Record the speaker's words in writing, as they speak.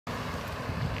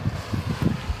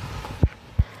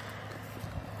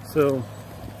So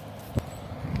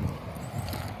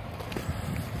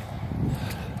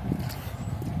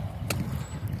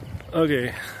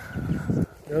okay,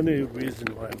 the only reason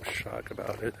why I'm shocked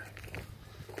about it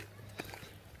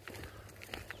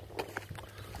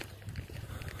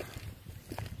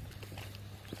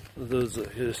there's a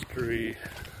history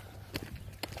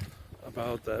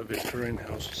about that Victorian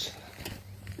house.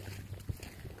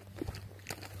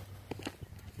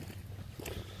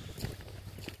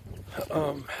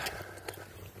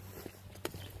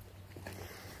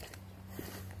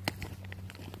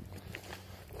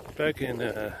 Back in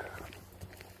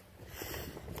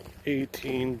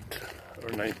 18 or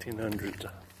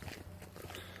 1900s,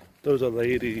 there was a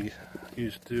lady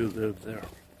used to live there.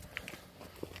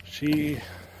 She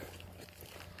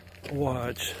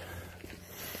watched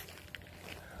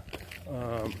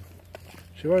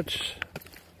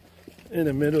in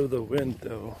the middle of the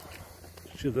window.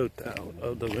 She looked out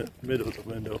of the middle of the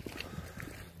window,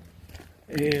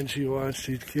 and she watched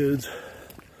these kids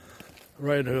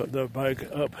ride their bike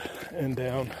up and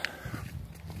down.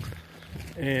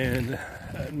 And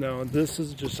now this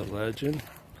is just a legend.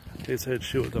 They said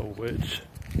she was a witch,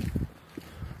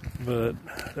 but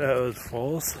that was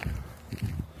false.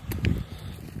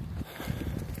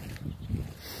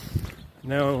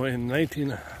 Now in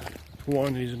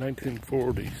 1920s,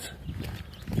 1940s,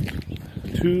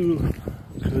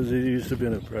 because it used to be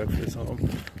in a breakfast home,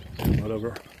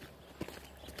 whatever,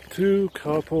 two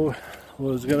couple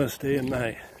was gonna stay at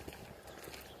night.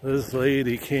 This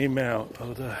lady came out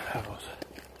of the house,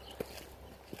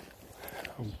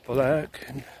 a black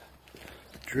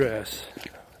dress,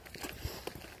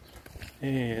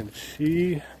 and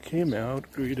she came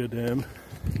out, greeted them.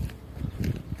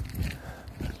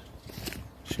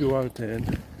 She walked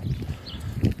in.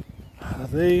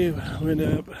 They went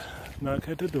up, knocked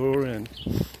at the door, and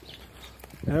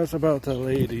asked about the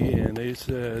lady, and they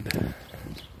said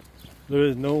there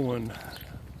is no one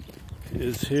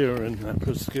is here in that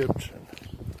prescription.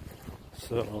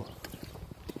 So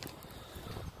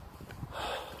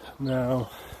now,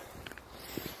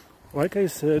 like I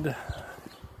said,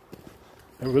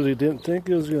 I really didn't think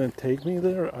it was going to take me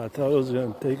there. I thought it was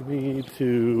going to take me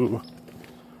to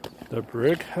the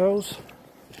brick house,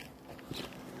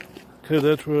 because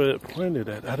that's where it pointed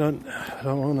at. I don't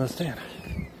understand.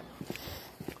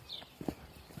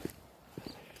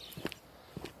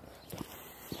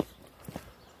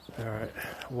 Alright,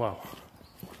 wow.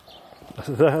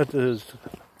 That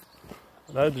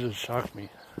just shocked me.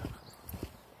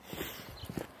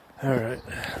 Alright,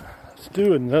 let's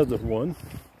do another one.